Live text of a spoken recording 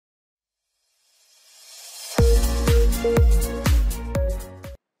Hello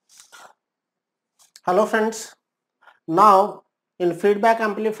friends, now in feedback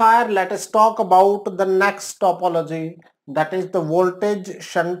amplifier let us talk about the next topology, that is the voltage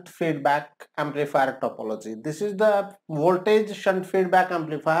shunt feedback amplifier topology. This is the voltage shunt feedback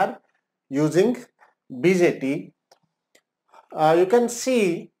amplifier using BJT. You can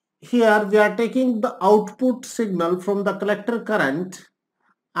see here we are taking the output signal from the collector current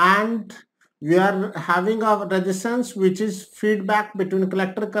and we are having a resistance which is feedback between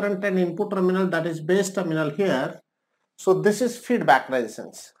collector current and input terminal, that is base terminal here. So this is feedback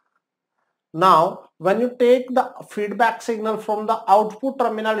resistance. Now when you take the feedback signal from the output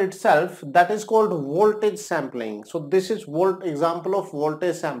terminal itself, that is called voltage sampling. So this is example of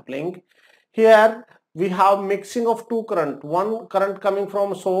voltage sampling. Here we have mixing of two current, one current coming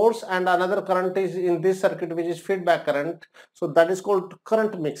from source and another current is in this circuit which is feedback current. So that is called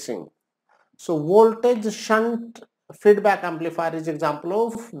current mixing. So voltage shunt feedback amplifier is example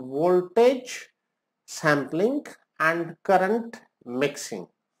of voltage sampling and current mixing.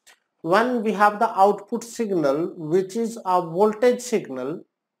 When we have the output signal which is a voltage signal,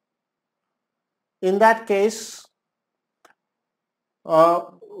 in that case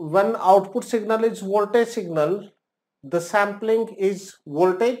when output signal is voltage signal, the sampling is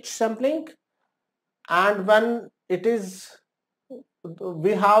voltage sampling, and when it is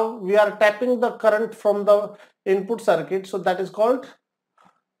we are tapping the current from the input circuit, so that is called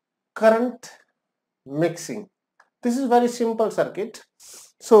current mixing. This is very simple circuit.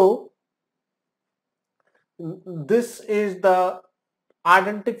 So this is the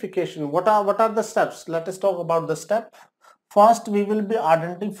identification. What are the steps? Let us talk about the step. First we will be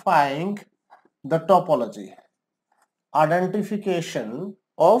identifying the topology, identification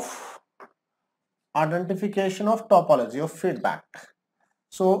of topology of feedback.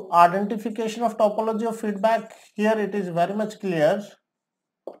 So identification of topology of feedback, here it is very much clear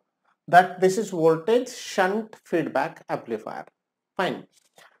that this is voltage shunt feedback amplifier. Fine.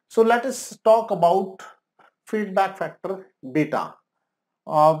 So let us talk about feedback factor beta.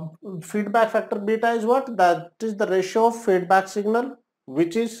 Feedback factor beta is what? That is the ratio of feedback signal,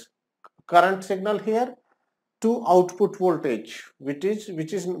 which is current signal here, to output voltage, which is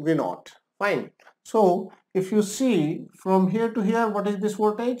V0. Fine. So if you see from here to here, what is this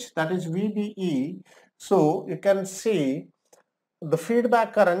voltage? That is VBE. So you can see the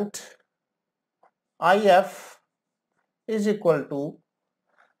feedback current IF is equal to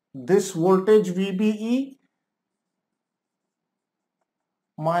this voltage VBE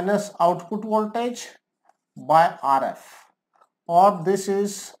minus output voltage by RF, or this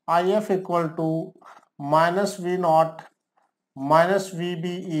is IF equal to minus V0 minus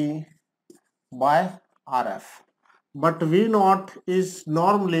VBE by RF. But V0 is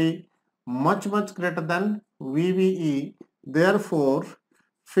normally much greater than VBE, therefore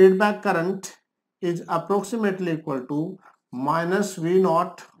feedback current is approximately equal to minus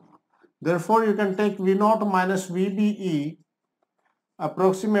V0. Therefore you can take V0 minus VBE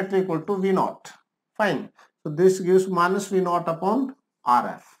approximately equal to V0. Fine. So this gives minus V0 upon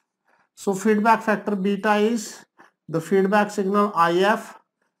RF. So feedback factor beta is the feedback signal IF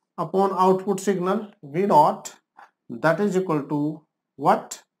upon output signal V0, that is equal to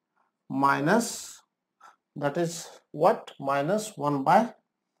what? Minus, that is what? Minus 1 by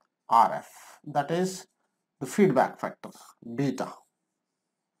RF. That is the feedback factor beta.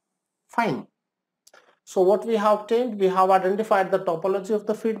 Fine. So what we have obtained, we have identified the topology of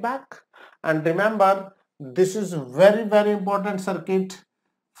the feedback, and remember this is very important circuit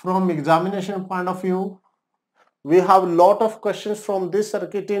from examination point of view. We have lot of questions from this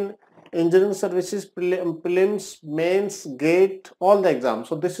circuit in engineering services, prelims, mains, gate, all the exams.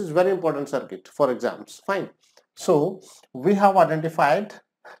 So this is very important circuit for exams. Fine. So we have identified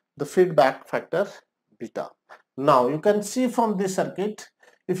the feedback factor beta. Now you can see from this circuit,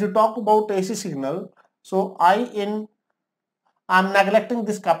 if you talk about AC signal, so I am neglecting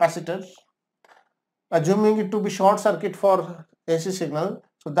this capacitor, assuming it to be short circuit for AC signal.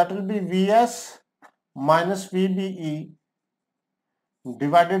 So that will be Vs minus VBE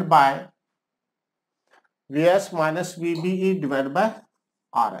divided by Vs minus VBE divided by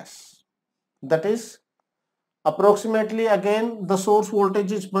Rs. That is approximately, again the source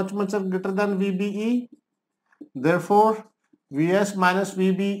voltage is much greater than VBE. Therefore Vs minus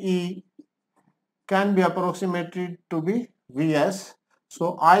VBE can be approximated to be Vs.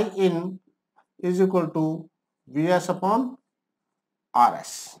 So I in is equal to Vs upon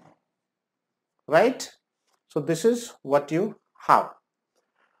Rs. Right? So this is what you have.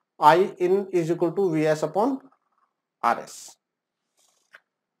 I in is equal to Vs upon Rs.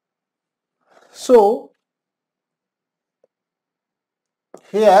 So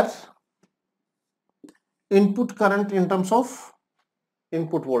here input current in terms of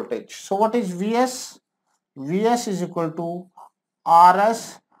input voltage. So what is Vs? Vs is equal to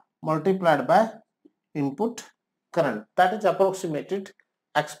Rs multiplied by input current. That is approximated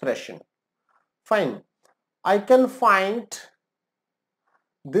expression. Fine. I can find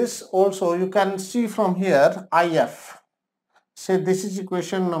this also. You can see from here IF. Say this is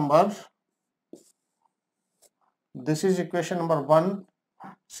equation number 1.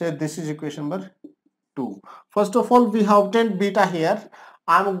 Say this is equation number 2. First of all, we have obtained beta here.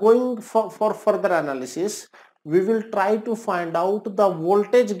 I am going for further analysis. We will try to find out the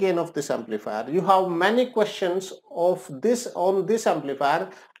voltage gain of this amplifier. You have many questions of this on this amplifier.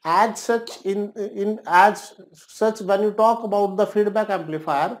 As such, when you talk about the feedback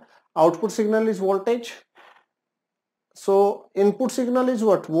amplifier, output signal is voltage. So input signal is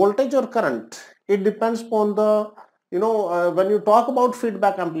what? Voltage or current? It depends upon the, when you talk about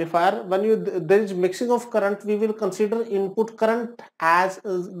feedback amplifier, when there is mixing of current, we will consider input current as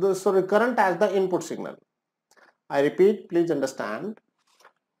current as the input signal. I repeat, please understand.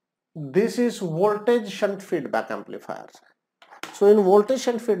 This is voltage shunt feedback amplifier. So in voltage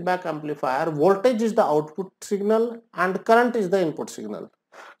shunt feedback amplifier, voltage is the output signal and current is the input signal.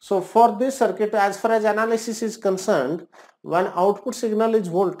 So for this circuit, as far as analysis is concerned, when output signal is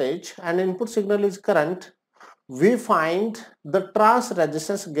voltage and input signal is current, we find the trans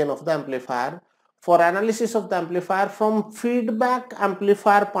resistance gain of the amplifier for analysis of the amplifier from feedback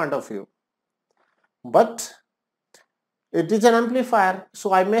amplifier point of view. But it is an amplifier,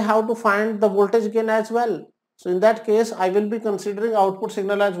 so I may have to find the voltage gain as well. So in that case, I will be considering output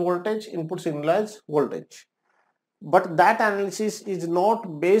signal as voltage, input signal as voltage. But that analysis is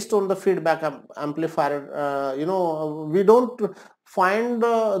not based on the feedback amplifier. We don't find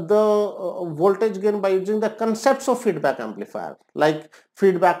the voltage gain by using the concepts of feedback amplifier, like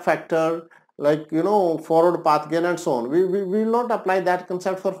feedback factor, like forward path gain and so on. We will not apply that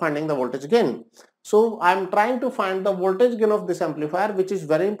concept for finding the voltage gain. So I am trying to find the voltage gain of this amplifier, which is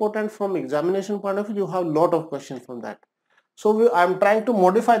very important from examination point of view. You have a lot of questions from that. So I am trying to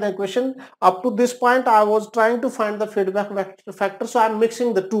modify the equation. Up to this point, I was trying to find the feedback factor. So I am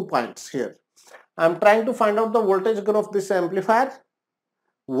mixing the 2 points here. I am trying to find out the voltage gain of this amplifier.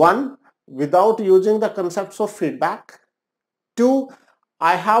 1, without using the concepts of feedback. 2,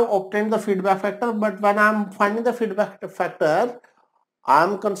 I have obtained the feedback factor, but when I am finding the feedback factor, I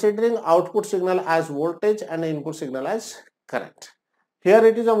am considering output signal as voltage and input signal as current. Here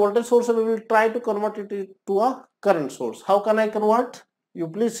it is a voltage source, so we will try to convert it to a current source. How can I convert? You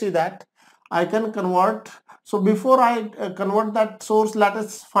please see that I can convert. So before I convert that source, let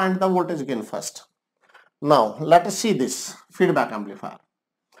us find the voltage gain first. Now let us see this feedback amplifier.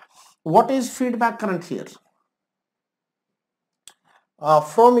 What is feedback current here?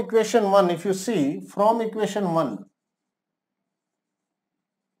 From equation 1, if you see from equation 1,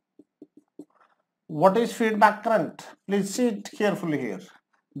 what is feedback current? Please see it carefully here.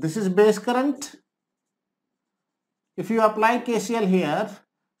 This is base current. If you apply KCL here,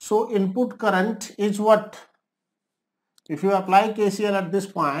 so input current is what? If you apply KCL at this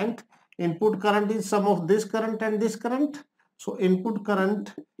point, input current is sum of this current and this current. So input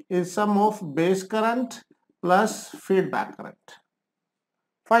current is sum of base current plus feedback current.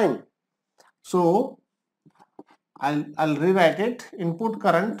 Fine. So I'll rewrite it. Input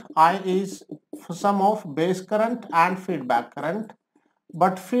current I is sum of base current and feedback current,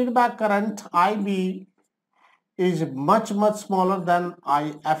 but feedback current IB is much smaller than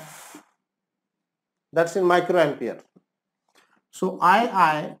IF. That's in microampere. So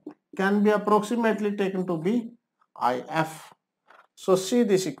II can be approximately taken to be IF. So see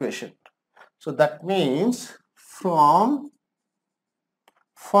this equation. So that means from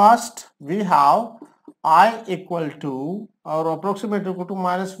first we have I equal to or approximately equal to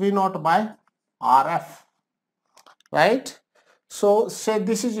minus V naught by RF, right? So say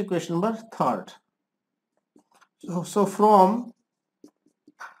this is equation number 3rd. So from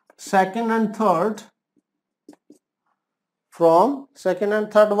second and third,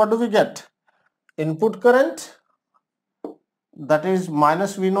 what do we get? Input current, that is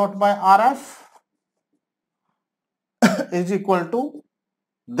minus V naught by RF is equal to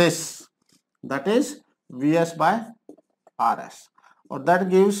this, that is Vs by Rs, or that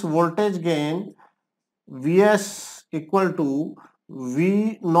gives voltage gain Vs equal to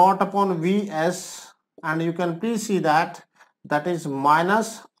V naught upon Vs, and you can please see that is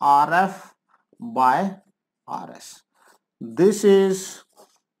minus Rf by Rs. This is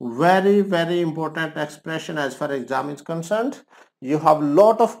very important expression as far as exam is concerned. You have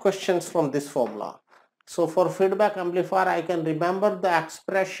lot of questions from this formula. So for feedback amplifier, I can remember the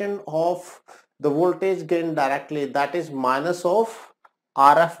expression of the voltage gain directly, that is minus of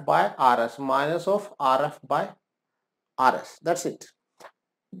RF by RS, minus of RF by RS. That's it.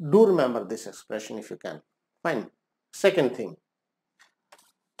 Do remember this expression if you can. Fine. Second thing,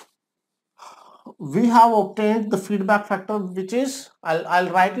 we have obtained the feedback factor, which is, I'll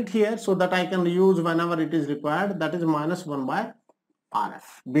write it here so that I can use whenever it is required, that is minus 1 by RF.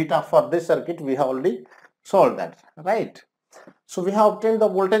 Beta for this circuit we have already solved that, right? So we have obtained the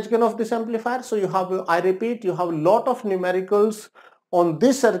voltage gain of this amplifier. So you have, I repeat, you have a lot of numericals on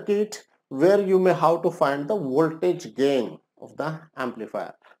this circuit where you may have to find the voltage gain of the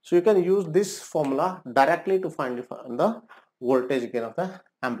amplifier. So you can use this formula directly to find the voltage gain of the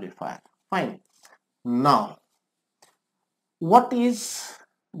amplifier. Fine. Now, what is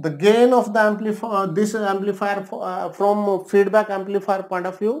the gain of the amplifier, this amplifier from feedback amplifier point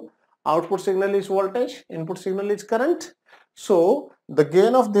of view? Output signal is voltage, input signal is current. So the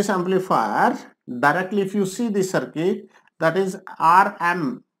gain of this amplifier directly, if you see this circuit, that is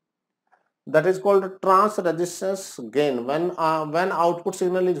Rm, that is called trans resistance gain. When output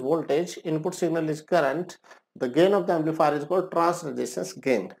signal is voltage, input signal is current, the gain of the amplifier is called trans resistance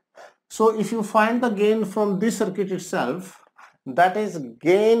gain. So if you find the gain from this circuit itself, that is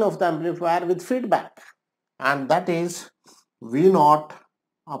gain of the amplifier with feedback, and that is V0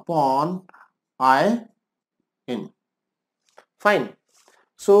 upon I in. Fine.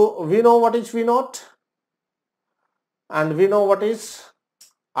 So we know what is V0 and we know what is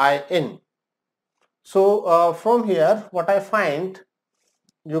I in. So from here what I find,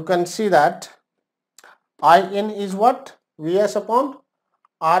 you can see that I in is what? Vs upon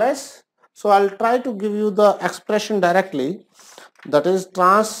Rs. So I'll try to give you the expression directly, that is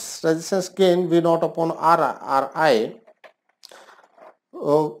trans resistance gain V0 upon Ri.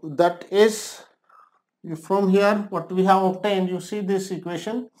 That is, from here what we have obtained, you see this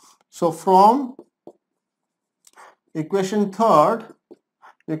equation. So from equation third,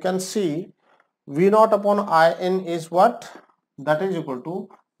 you can see V0 upon In is what? That is equal to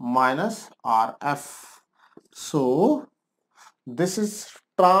minus Rf. So this is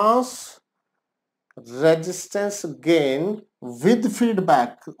trans resistance gain with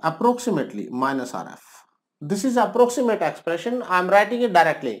feedback approximately minus Rf. This is approximate expression. I am writing it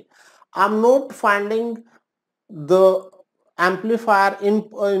directly. I am not finding the amplifier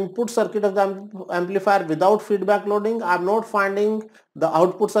input circuit of the amplifier without feedback loading. I am not finding the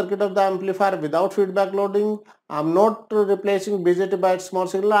output circuit of the amplifier without feedback loading. I am not replacing BJT by its small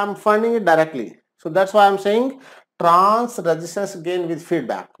signal. I am finding it directly. So that's why I am saying trans resistance gain with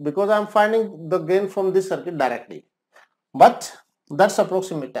feedback, because I am finding the gain from this circuit directly. But that's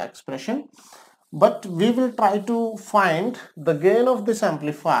approximate expression. But we will try to find the gain of this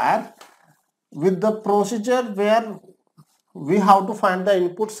amplifier with the procedure where we have to find the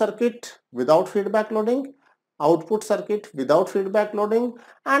input circuit without feedback loading, output circuit without feedback loading,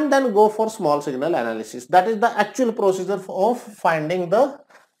 and then go for small signal analysis. That is the actual procedure of finding the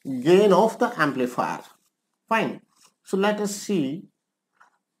gain of the amplifier. Fine. So let us see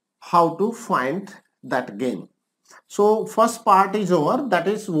how to find that gain. So first part is over, that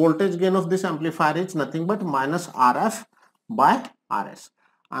is voltage gain of this amplifier is nothing but minus Rf by Rs.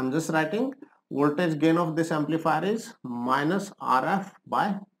 I am just writing voltage gain of this amplifier is minus Rf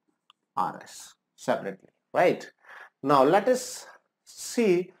by Rs separately, right? Now let us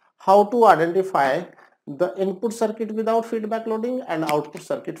see how to identify the input circuit without feedback loading and output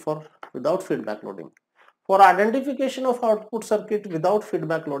circuit without feedback loading. For identification of output circuit without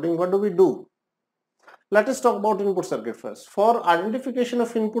feedback loading, what do we do? Let us talk about input circuit first. For identification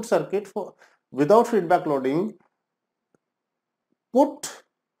of input circuit without feedback loading, put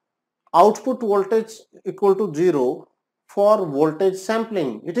output voltage equal to 0 for voltage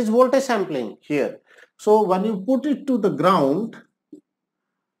sampling. It is voltage sampling here. So when you put it to the ground,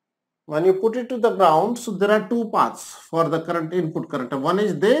 so there are two paths for the current input current. One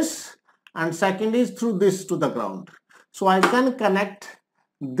is this and second is through this to the ground. So I can connect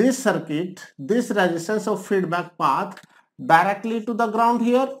this circuit, this resistance of feedback path directly to the ground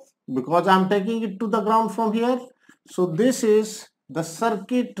here, because I am taking it to the ground from here. So this is the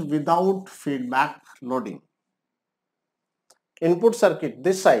circuit without feedback loading. Input circuit,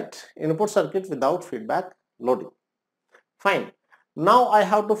 this side, input circuit without feedback loading. Fine. Now I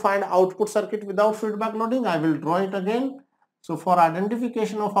have to find output circuit without feedback loading. I will draw it again. So for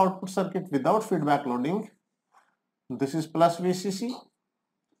identification of output circuit without feedback loading, this is plus VCC,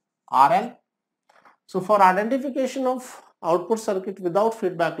 RL. So for identification of output circuit without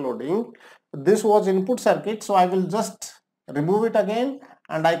feedback loading, this was input circuit. So I will just remove it again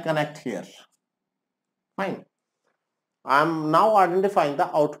and I connect here. Fine. I am now identifying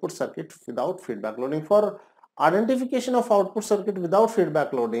the output circuit without feedback loading. For identification of output circuit without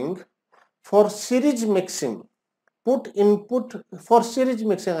feedback loading, for series mixing, put input for series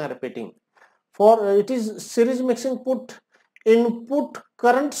mixing, I am repeating, for it is series mixing, put input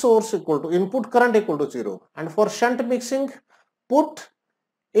current source equal to input current equal to 0, and for shunt mixing, put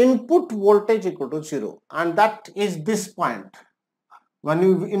input voltage equal to 0, and that is this point. When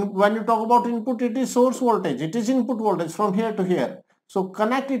you talk about input, it is source voltage, it is input voltage from here to here. So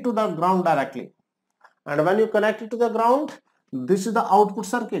connect it to the ground directly, and when you connect it to the ground, this is the output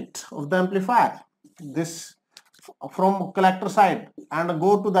circuit of the amplifier. This from collector side and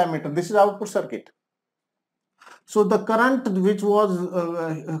go to the emitter. This is output circuit. So the current which was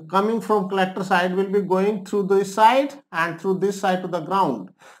coming from collector side will be going through this side and through this side to the ground.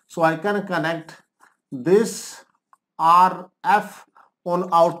 So I can connect this RF on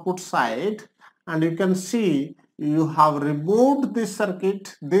output side, and you can see you have removed this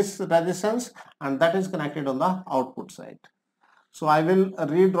circuit, this resistance, and that is connected on the output side. So I will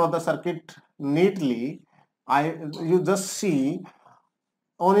redraw the circuit neatly. You just see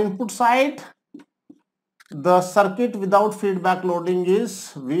on input side, the circuit without feedback loading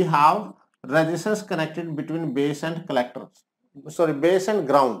is, we have resistance connected between base and collector, base and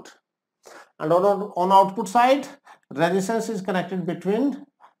ground, and on output side, resistance is connected between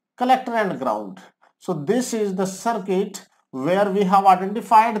collector and ground. So this is the circuit where we have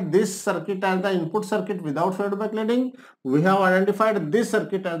identified this circuit as the input circuit without feedback loading. We have identified this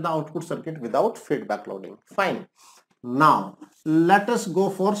circuit as the output circuit without feedback loading. Fine. Now let us go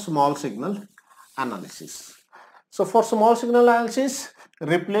for small signal analysis. So for small signal analysis,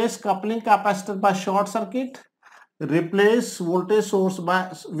 replace coupling capacitor by short circuit, replace voltage source by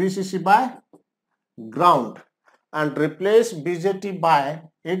VCC by ground, and replace BJT by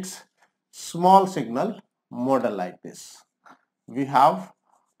its small signal model like this. We have,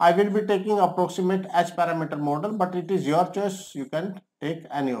 I will be taking approximate H parameter model, but it is your choice. You can take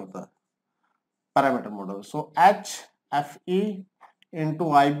any of the parameter model. So H FE into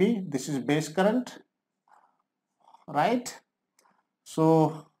IB, this is base current, right?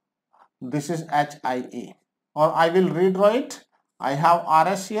 So this is HIE, or I will redraw it. I have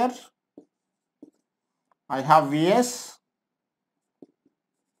RS here, I have VS,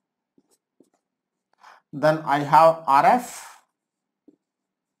 then I have RF,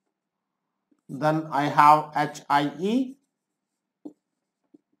 then I have HIE,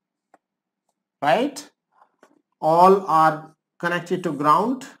 right? All are connected to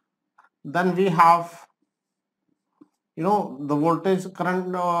ground. Then we have, the voltage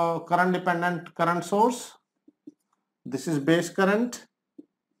current dependent current source. This is base current,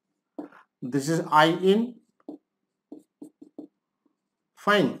 this is I in.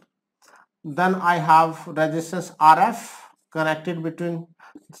 Fine. Then I have resistance RF connected between,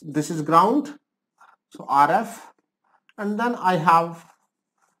 this is ground, so RF, and then I have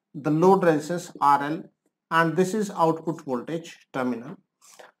the load resistance RL, and this is output voltage terminal.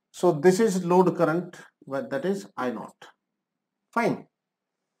 So this is load current, that is I0. Fine.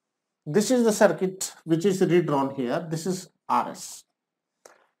 This is the circuit which is redrawn here. This is RS.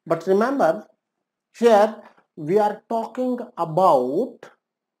 But remember, here we are talking about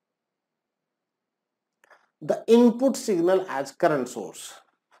the input signal as current source.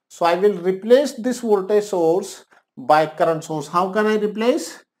 So I will replace this voltage source by current source. How can I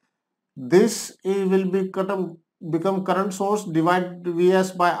replace? This will become current source, divide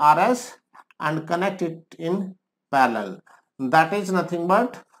VS by RS and connect it in parallel. That is nothing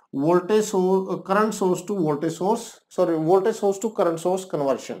but voltage source, current source to voltage source, voltage source to current source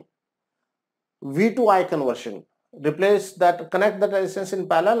conversion, V to I conversion. Replace that, connect that resistance in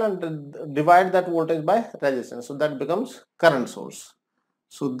parallel and divide that voltage by resistance. So that becomes current source.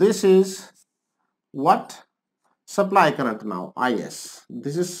 So this is what? Supply current now, IS.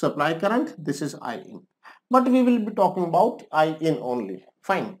 This is supply current, this is I in. But we will be talking about I in only.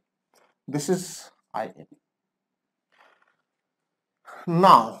 Fine. This is I in.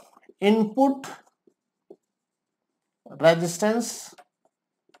 Now, input resistance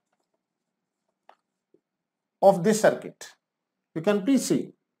of this circuit. You can please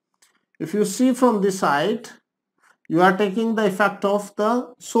see. If you see from this side, you are taking the effect of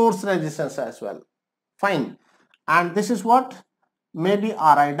the source resistance as well. Fine. And this is what? Maybe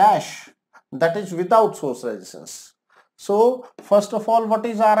Ri dash, that is without source resistance. So first of all, what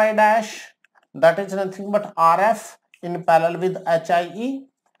is Ri dash? That is nothing but RF in parallel with HIE.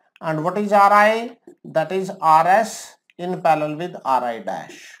 And what is Ri? That is RS in parallel with Ri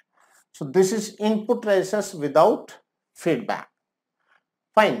dash. So this is input resistance without feedback.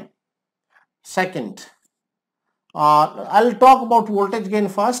 Fine. Second, I'll talk about voltage gain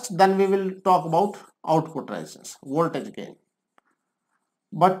first, then we will talk about output resistance, voltage gain.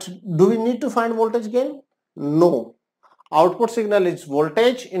 But do we need to find voltage gain? No. Output signal is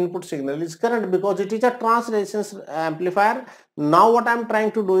voltage, input signal is current, because it is a trans resistance amplifier. Now what I am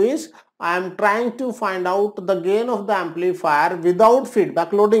trying to do is, I am trying to find out the gain of the amplifier without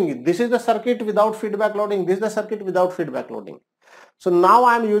feedback loading. This is the circuit without feedback loading, this is the circuit without feedback loading. So now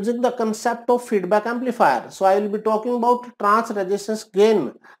I am using the concept of feedback amplifier. So I will be talking about trans resistance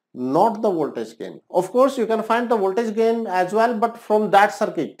gain, not the voltage gain. Of course, you can find the voltage gain as well, but from that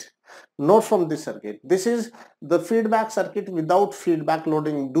circuit, not from this circuit. This is the feedback circuit without feedback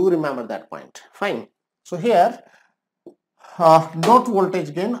loading. Do remember that point. Fine. So here, not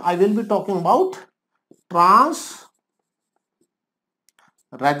voltage gain, I will be talking about trans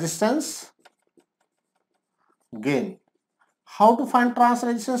resistance gain. How to find trans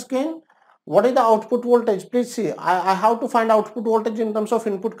resistance gain? What is the output voltage? Please see, I have to find output voltage in terms of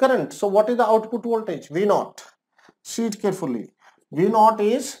input current. So what is the output voltage? V0. See it carefully. V0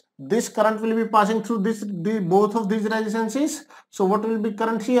 is, this current will be passing through both of these resistances. So what will be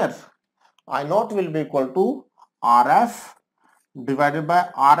current here? I0 will be equal to RF divided by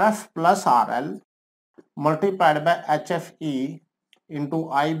RF plus RL multiplied by HFE into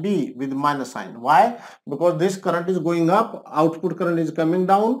IB with minus sign. Why? Because this current is going up, output current is coming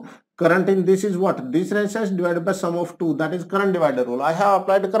down. Current in this is what? This resistance divided by sum of 2. That is current divider rule. I have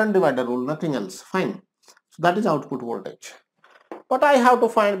applied the current divider rule, nothing else. Fine. So that is output voltage. But I have to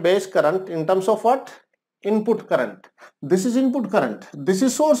find base current in terms of what? Input current. This is input current. This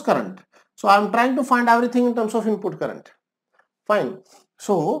is source current. So I am trying to find everything in terms of input current. Fine.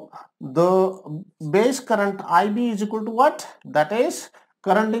 So the base current IB is equal to what? That is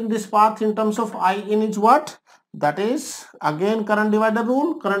current in this path in terms of I in is what? That is again current divider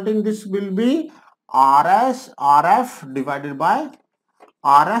rule. Current in this will be RF divided by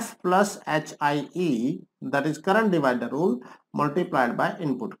RF plus HIE, that is current divider rule, multiplied by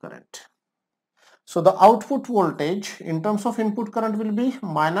input current. So the output voltage in terms of input current will be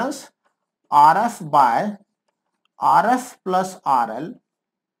minus RF by RF plus RL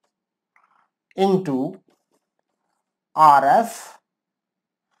into RF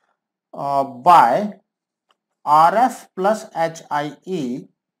by RF plus HIE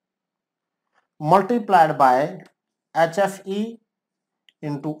multiplied by HFE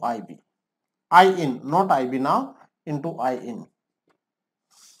into IB. I in, not IB now, into I in.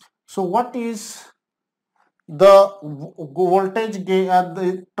 So what is the voltage gain,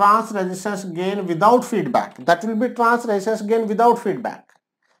 the trans resistance gain without feedback? That will be trans resistance gain without feedback.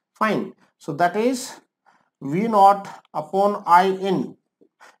 Fine. So that is V0 upon I in.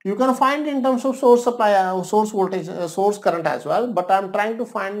 You can find in terms of source supply, source voltage, source current as well, but I am trying to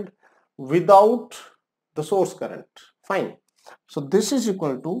find without the source current. Fine. So this is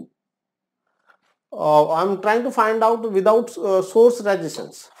equal to, I am trying to find out without source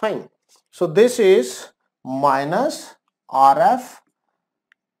resistance. Fine. So this is minus RF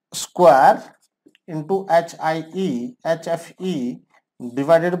square into HFE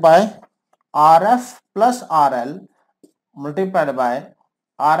divided by RF plus RL multiplied by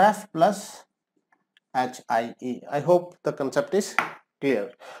RF plus HIE. I hope the concept is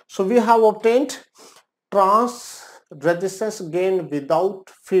clear. So we have obtained trans resistance gain without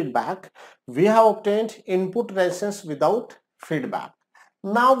feedback. We have obtained input resistance without feedback.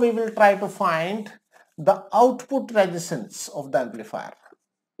 Now we will try to find the output resistance of the amplifier.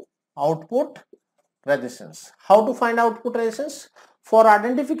 Output resistance. How to find output resistance? For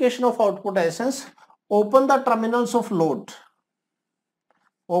identification of output resistance, open the terminals of load.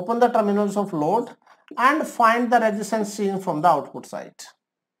 Open the terminals of load and find the resistance seen from the output side.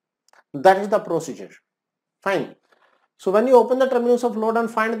 That is the procedure. Fine. So when you open the terminals of load and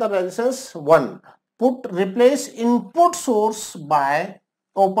find the resistance, replace input source by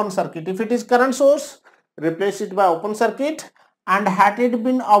open circuit. If it is current source, replace it by open circuit, and had it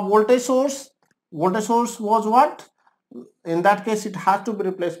been a voltage source was what? In that case, it has to be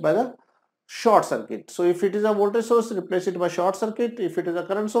replaced by the short circuit. So if it is a voltage source, replace it by short circuit. If it is a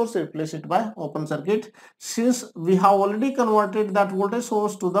current source, replace it by open circuit. Since we have already converted that voltage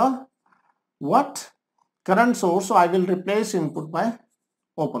source to the what? Current source, so I will replace input by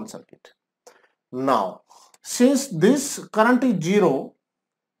open circuit. Now, since this current is 0,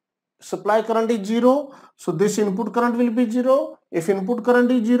 supply current is 0, so this input current will be 0. If input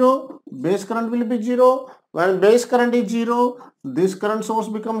current is 0, base current will be 0. When base current is 0, this current source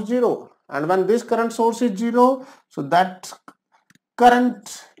becomes 0. And when this current source is 0, so that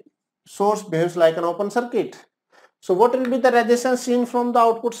current source behaves like an open circuit. So what will be the resistance seen from the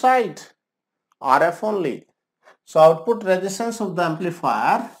output side? RF only. So output resistance of the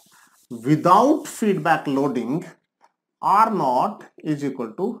amplifier without feedback loading R0 is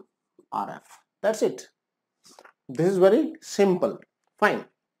equal to RF. That's it. This is very simple. Fine.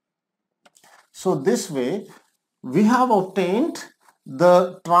 So this way we have obtained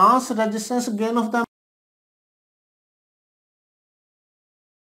the trans resistance gain of the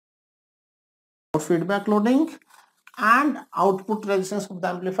feedback loading and output resistance of the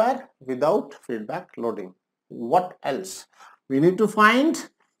amplifier without feedback loading. What else? We need to find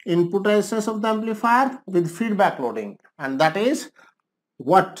input resistance of the amplifier with feedback loading, and that is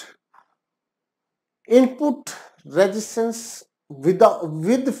what? Input resistance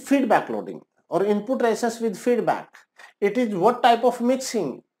with feedback loading or input resistance with feedback. It is what type of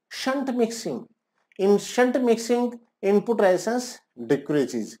mixing? Shunt mixing. In shunt mixing, input resistance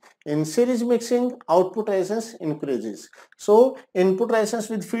decreases. In series mixing, output resistance increases. So input resistance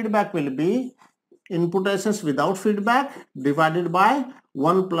with feedback will be input resistance without feedback divided by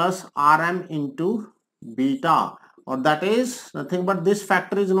 1 plus Rm into beta, or that is nothing but this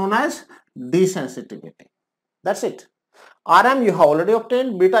factor is known as desensitivity. That's it. Rm you have already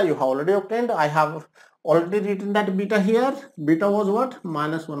obtained, beta you have already obtained. I have already written that beta here. Beta was what?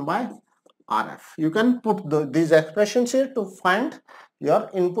 Minus 1 by RF. You can put these expressions here to find your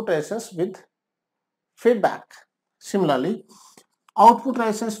input resistance with feedback. Similarly, output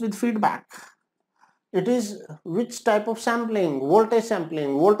resistance with feedback. It is which type of sampling? Voltage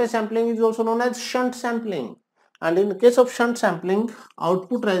sampling. Voltage sampling is also known as shunt sampling. And in the case of shunt sampling,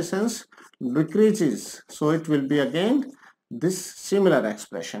 output resistance decreases. So it will be again this similar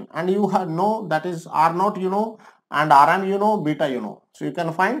expression. And you have know that is R0 you know, and Rm you know, beta you know. So you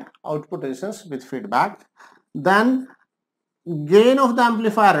can find output resistance with feedback. Then gain of the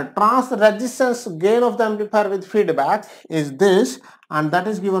amplifier, trans resistance gain of the amplifier with feedback is this, and that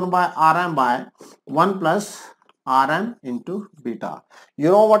is given by Rm by 1 plus Rm into beta. You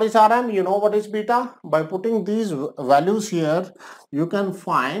know what is Rm, you know what is beta. By putting these values here, you can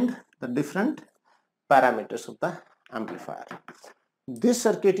find the different parameters of the amplifier. This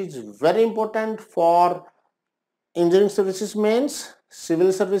circuit is very important for engineering services mains,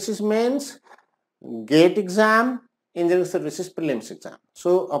 civil services mains, gate exam, engineering services prelims exam.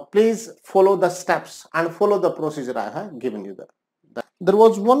 So please follow the steps and follow the procedure I have given you there. There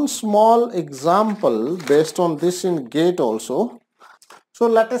was one small example based on this in gate also. So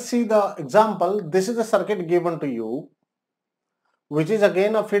let us see the example. This is the circuit given to you, which is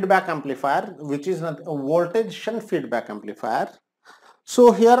again a feedback amplifier, which is a voltage shunt feedback amplifier.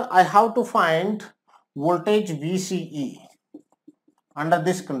 So here I have to find voltage VCE under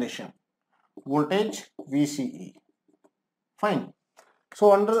this condition. Voltage VCE. Fine.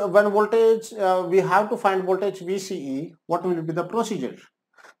 So under when voltage we have to find voltage VCE, what will be the procedure?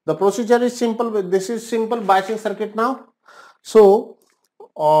 The procedure is simple. This is simple biasing circuit now. So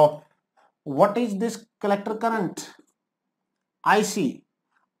what is this collector current? IC.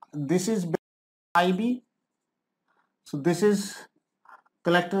 This is IB. So this is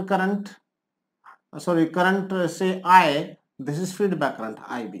collector current. Current say I. This is feedback current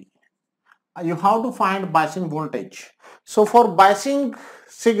IB. You have to find biasing voltage. So for biasing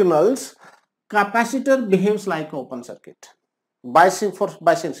signals, capacitor behaves like open circuit. Biasing for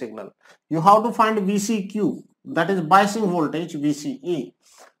biasing signal, you have to find VCQ, that is biasing voltage VCE.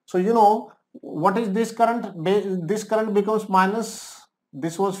 So you know what is this current? This current becomes minus,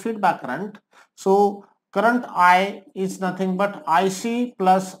 this was feedback current. So current I is nothing but IC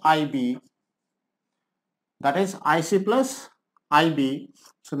plus IB, that is IC plus IB.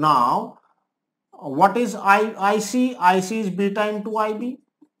 So now what is IC? IC is beta into IB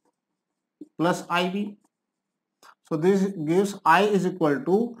plus IB. So this gives I is equal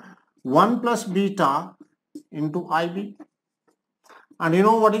to 1 plus beta into IB. And you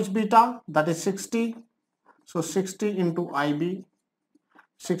know what is beta? That is 60. So 60 into IB,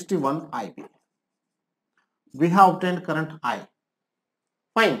 61 IB. We have obtained current I.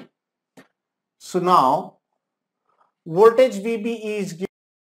 Fine. So now voltage VBE is given,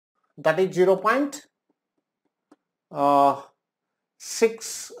 that is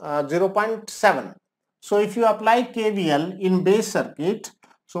 0.7. So if you apply KVL in base circuit,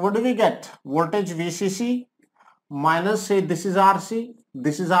 so what do we get? Voltage VCC minus, say this is RC,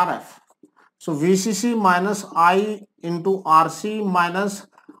 this is RF. So VCC minus I into RC minus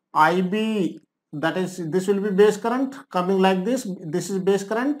IB, that is, this will be base current coming like this. This is base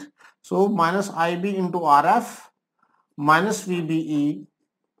current. So minus IB into RF minus VBE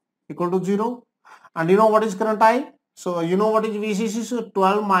equal to 0. And you know what is current I? So you know what is VCC? So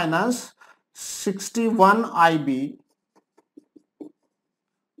 12 minus 61 IB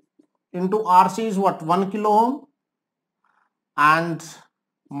into RC is what? 1 kilo ohm. and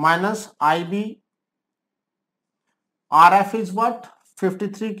minus IB. RF is what?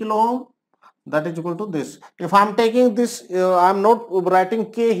 53 kilo ohm. That is equal to this. If I am taking this, I am not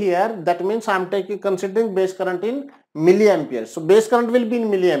writing K here. That means I am considering base current in milliamperes. So base current will be in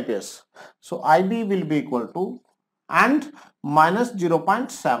milliamperes. So IB will be equal to, and minus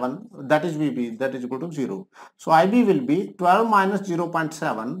 0.7, that is VB, that is equal to 0. So IB will be 12 minus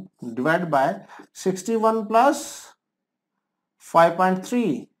 0.7 divided by 61 plus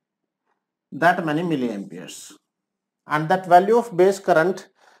 5.3, that many milliamperes. And that value of base current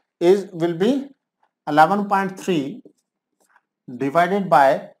will be 11.3 divided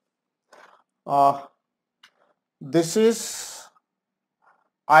by this is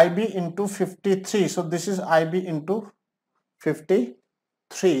IB into 53. So this is IB into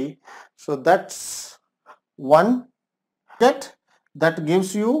 53. So that's 1. That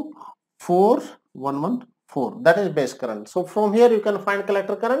gives you 4114. That is base current. So from here you can find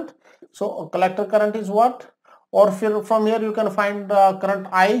collector current. So collector current is what? Or from here you can find current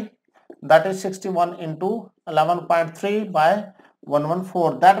I, that is 61 into 11.3 by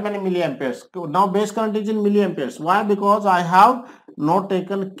 114, that many milliamperes. Now base current is in milliamperes. Why? Because I have not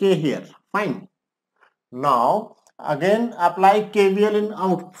taken K here. Fine. Now again apply KVL in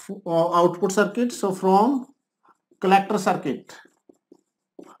output circuit. So from collector circuit,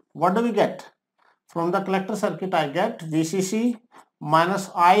 what do we get? From the collector circuit I get VCC minus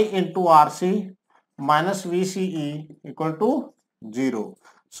I into RC minus VCE equal to 0.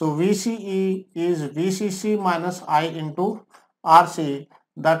 So VCE is VCC minus I into RC,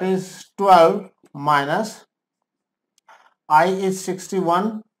 that is 12 minus I is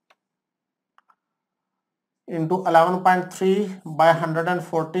 61 into 11.3 by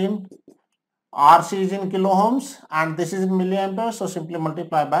 114. RC is in kilo ohms and this is in milliamperes, so simply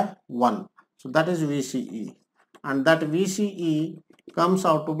multiply by 1. So that is VCE, and that VCE comes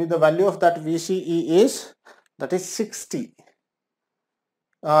out to be, the value of that VCE is, that is 60.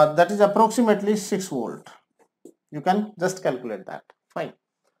 That is approximately 6 volt. You can just calculate that. Fine.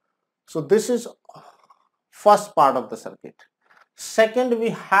 So this is first part of the circuit. Second, we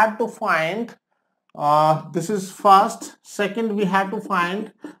had to find, this is first. Second, we had to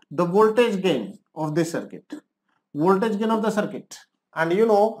find the voltage gain of this circuit. Voltage gain of the circuit. And you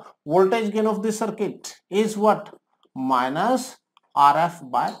know, voltage gain of this circuit is what? Minus RF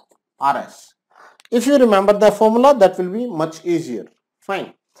by RS. If you remember the formula, that will be much easier.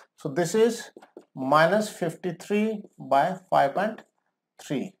 Fine. So this is minus 53 by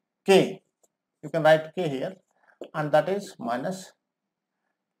 5.3 K. You can write K here, and that is minus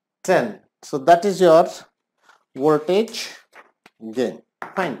 10. So that is your voltage gain.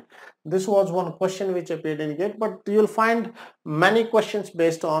 Fine. This was one question which appeared in GATE, but you will find many questions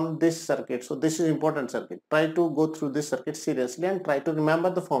based on this circuit. So this is important circuit. Try to go through this circuit seriously and try to remember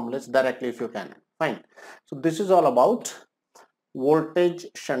the formulas directly if you can. Fine. So this is all about voltage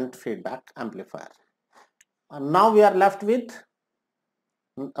shunt feedback amplifier. And now we are left with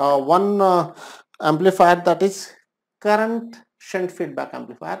one amplifier, that is current shunt feedback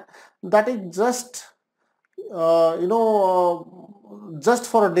amplifier. That is just just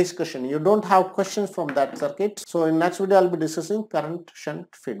for a discussion. You don't have questions from that circuit. So in next video I'll be discussing current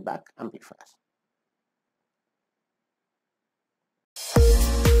shunt feedback amplifier.